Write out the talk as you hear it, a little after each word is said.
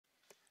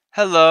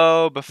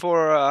Hello,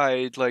 before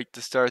I'd like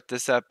to start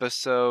this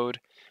episode,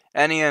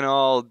 any and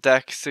all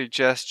deck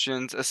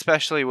suggestions,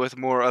 especially with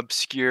more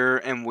obscure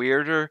and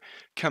weirder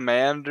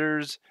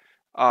commanders,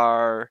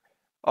 are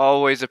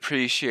always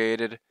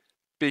appreciated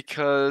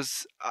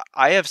because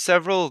I have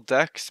several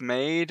decks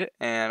made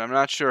and I'm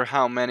not sure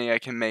how many I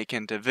can make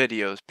into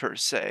videos per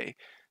se.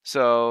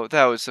 So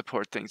that would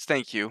support things.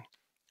 Thank you.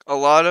 A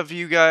lot of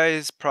you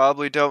guys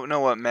probably don't know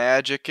what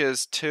Magic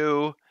is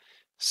too,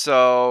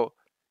 so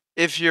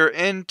if you're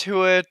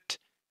into it,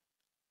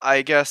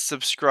 I guess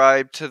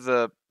subscribe to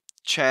the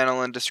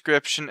channel in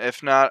description.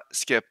 If not,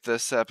 skip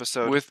this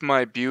episode. With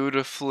my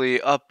beautifully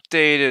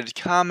updated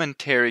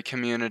commentary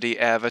community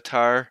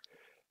avatar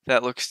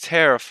that looks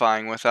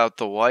terrifying without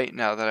the white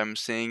now that I'm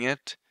seeing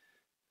it.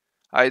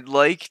 I'd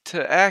like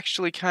to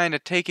actually kind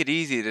of take it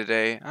easy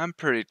today. I'm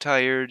pretty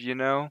tired, you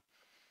know?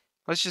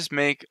 Let's just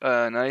make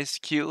a nice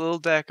cute little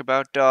deck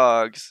about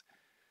dogs.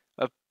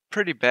 A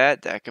pretty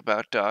bad deck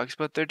about dogs,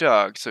 but they're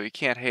dogs, so you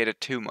can't hate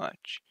it too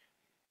much.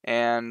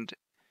 And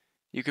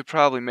you could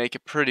probably make a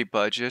pretty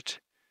budget.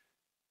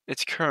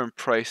 Its current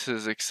price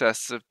is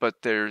excessive,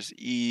 but there's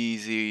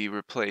easy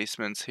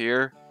replacements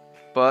here.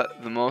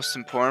 But the most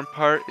important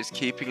part is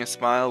keeping a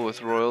smile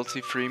with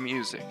royalty-free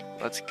music.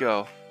 Let's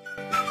go.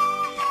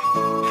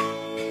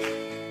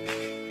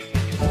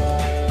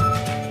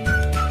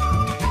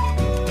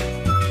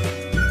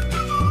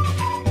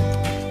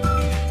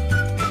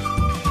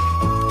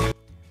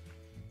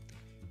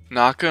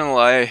 Not gonna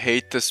lie, I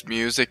hate this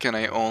music and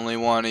I only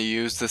want to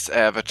use this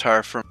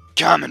avatar for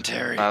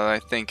commentary. I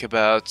think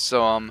about,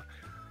 so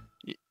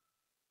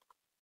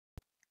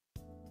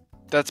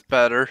that's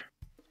better.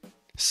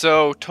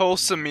 So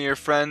Tolsimir,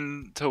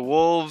 friend to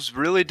wolves,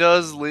 really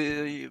does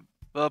live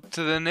up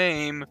to the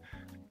name.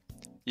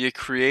 You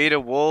create a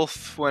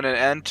wolf when it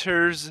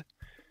enters.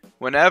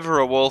 Whenever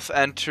a wolf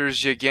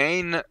enters, you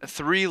gain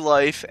 3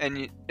 life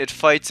and it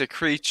fights a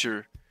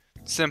creature.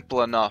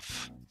 Simple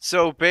enough.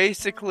 So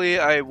basically,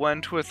 I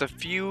went with a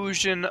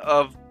fusion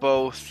of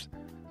both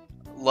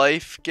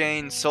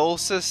Lifegain Soul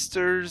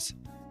Sisters,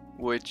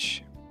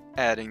 which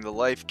adding the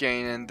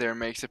Lifegain in there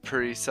makes it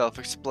pretty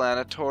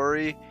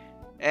self-explanatory,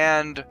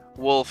 and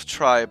Wolf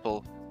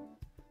Tribal.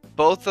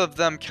 Both of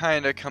them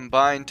kind of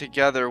combine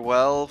together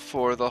well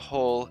for the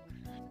whole,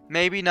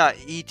 maybe not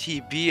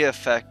ETB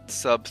effect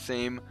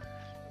sub-theme,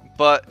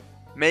 but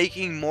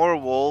making more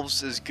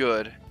wolves is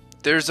good.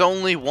 There's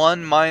only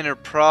one minor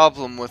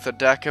problem with a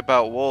deck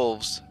about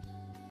wolves.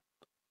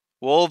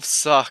 Wolves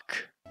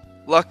suck.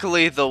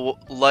 Luckily, the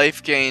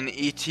Lifegain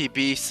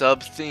ETB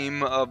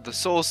sub-theme of the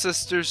Soul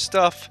Sisters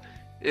stuff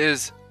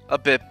is a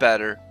bit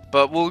better.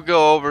 But we'll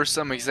go over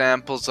some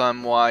examples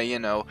on why,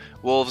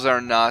 wolves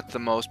are not the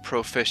most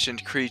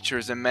proficient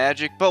creatures in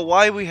Magic, but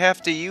why we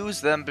have to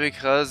use them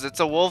because it's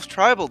a wolf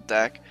tribal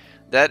deck.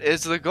 That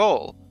is the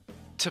goal.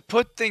 To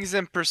put things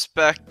in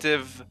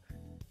perspective,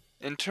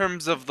 in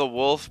terms of the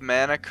wolf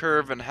mana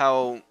curve and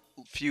how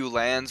few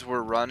lands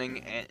we're running,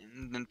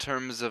 and in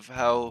terms of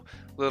how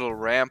little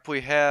ramp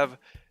we have,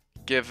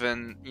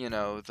 given,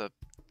 the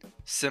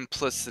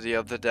simplicity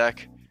of the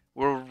deck,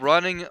 we're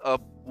running a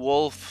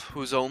wolf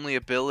whose only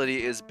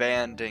ability is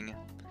banding.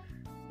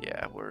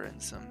 Yeah, we're in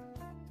some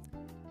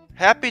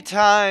happy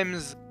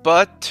times,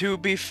 but to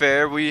be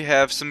fair, we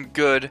have some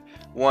good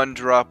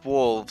one-drop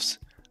wolves.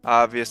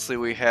 Obviously,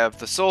 we have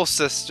the Soul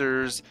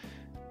Sisters,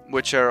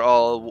 which are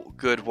all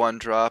good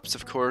one-drops,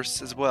 of course,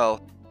 as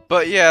well.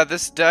 But yeah,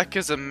 this deck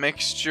is a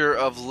mixture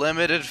of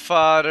limited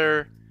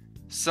fodder,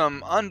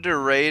 some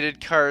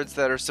underrated cards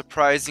that are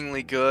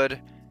surprisingly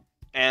good,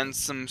 and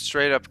some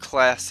straight-up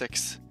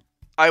classics.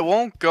 I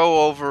won't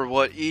go over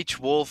what each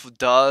wolf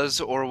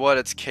does or what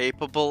it's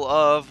capable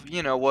of,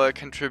 what it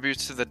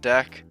contributes to the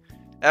deck.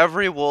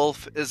 Every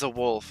wolf is a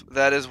wolf.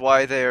 That is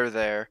why they are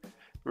there,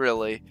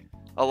 really.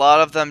 A lot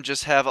of them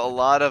just have a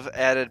lot of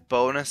added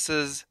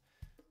bonuses,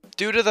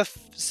 due to the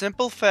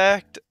simple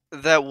fact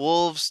that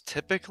wolves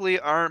typically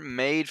aren't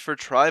made for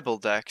tribal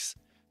decks,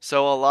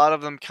 so a lot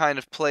of them kind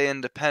of play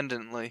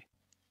independently.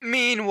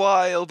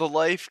 Meanwhile, the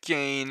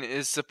Lifegain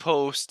is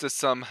supposed to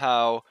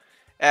somehow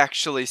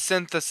actually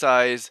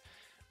synthesize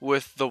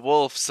with the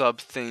wolf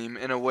sub-theme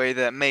in a way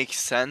that makes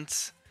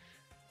sense,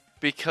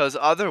 because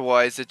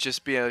otherwise it'd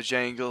just be a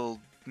jangled,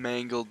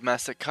 mangled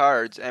mess of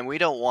cards, and we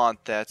don't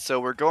want that, so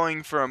we're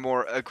going for a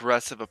more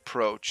aggressive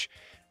approach,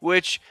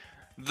 which,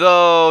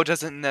 though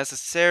doesn't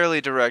necessarily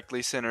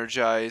directly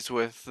synergize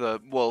with the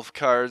wolf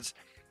cards,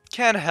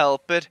 can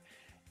help it,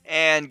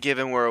 and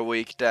given we're a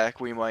weak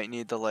deck, we might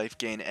need the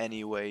Lifegain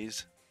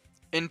anyways.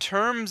 In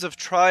terms of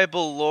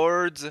tribal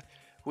lords,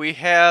 we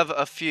have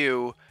a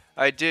few.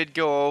 I did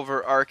go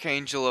over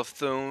Archangel of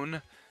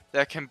Thune.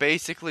 That can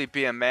basically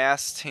be a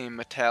mass team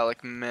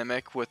Metallic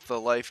Mimic with the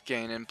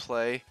Lifegain in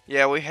play.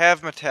 Yeah, we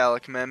have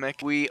Metallic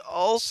Mimic. We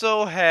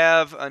also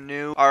have a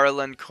new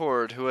Arlen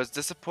Cord, who, as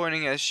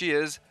disappointing as she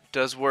is,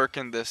 does work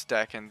in this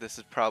deck, and this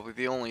is probably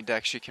the only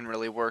deck she can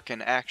really work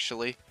in,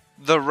 actually.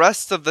 The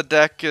rest of the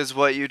deck is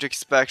what you'd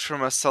expect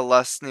from a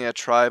Celestia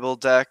tribal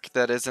deck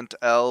that isn't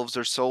elves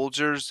or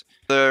soldiers.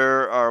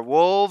 There are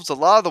wolves. A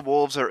lot of the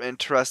wolves are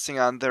interesting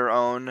on their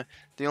own.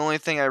 The only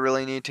thing I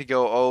really need to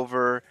go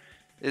over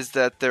is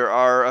that there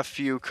are a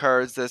few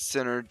cards that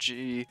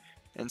synergy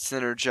and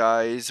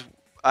synergize.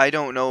 I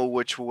don't know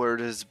which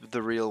word is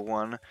the real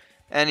one.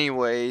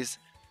 Anyways,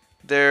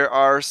 there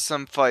are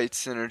some fight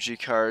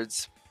synergy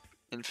cards.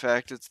 In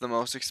fact, it's the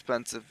most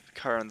expensive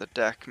card in the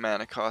deck,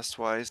 mana cost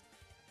wise.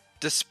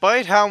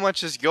 Despite how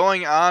much is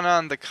going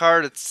on the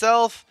card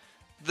itself,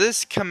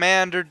 this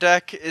commander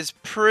deck is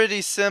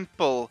pretty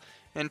simple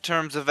in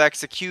terms of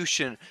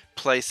execution.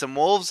 Play some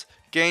wolves,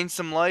 gain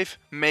some life,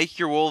 make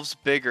your wolves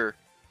bigger.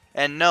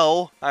 And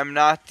no, I'm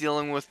not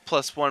dealing with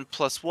 +1/+1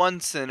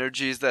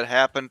 synergies that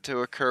happen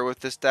to occur with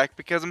this deck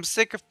because I'm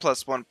sick of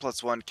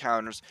 +1/+1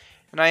 counters.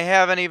 And I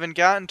haven't even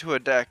gotten to a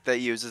deck that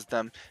uses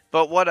them.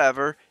 But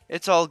whatever,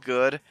 it's all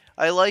good.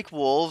 I like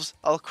wolves.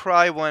 I'll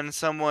cry when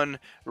someone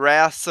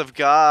wraths of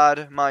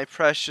God my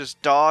precious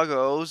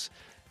doggos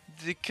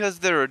because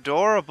they're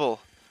adorable.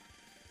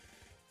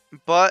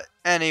 But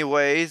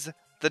anyways,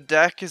 the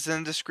deck is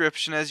in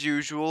description as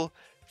usual.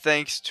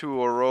 Thanks to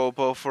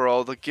Orobo for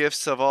all the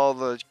gifts of all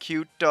the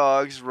cute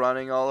dogs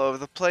running all over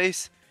the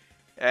place.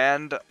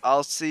 And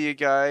I'll see you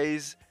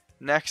guys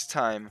next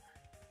time.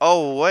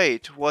 Oh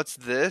wait, what's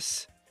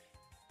this?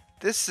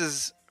 This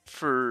is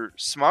for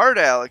Smart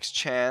Alex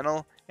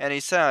channel, and he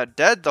sounded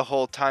dead the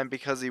whole time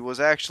because he was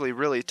actually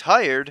really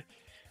tired.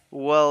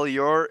 Well,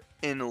 you're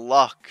in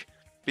luck,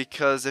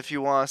 because if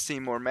you want to see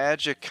more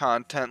magic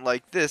content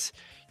like this,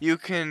 you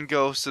can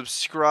go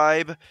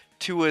subscribe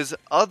to his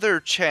other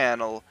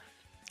channel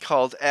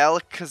called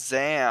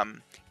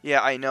Alakazam.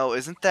 Yeah, I know,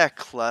 isn't that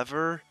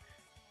clever?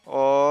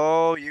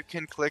 Oh, you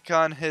can click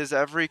on his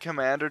Every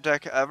Commander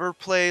Deck Ever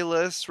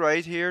playlist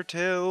right here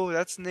too.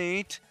 That's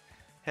neat.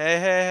 Hey,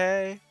 hey,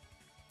 hey.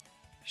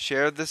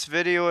 Share this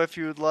video if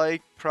you'd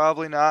like.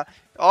 Probably not.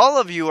 All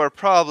of you are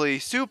probably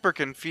super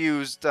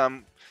confused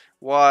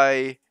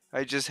why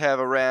I just have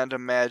a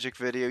random magic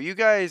video. You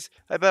guys,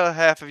 I bet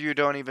half of you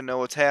don't even know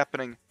what's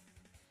happening.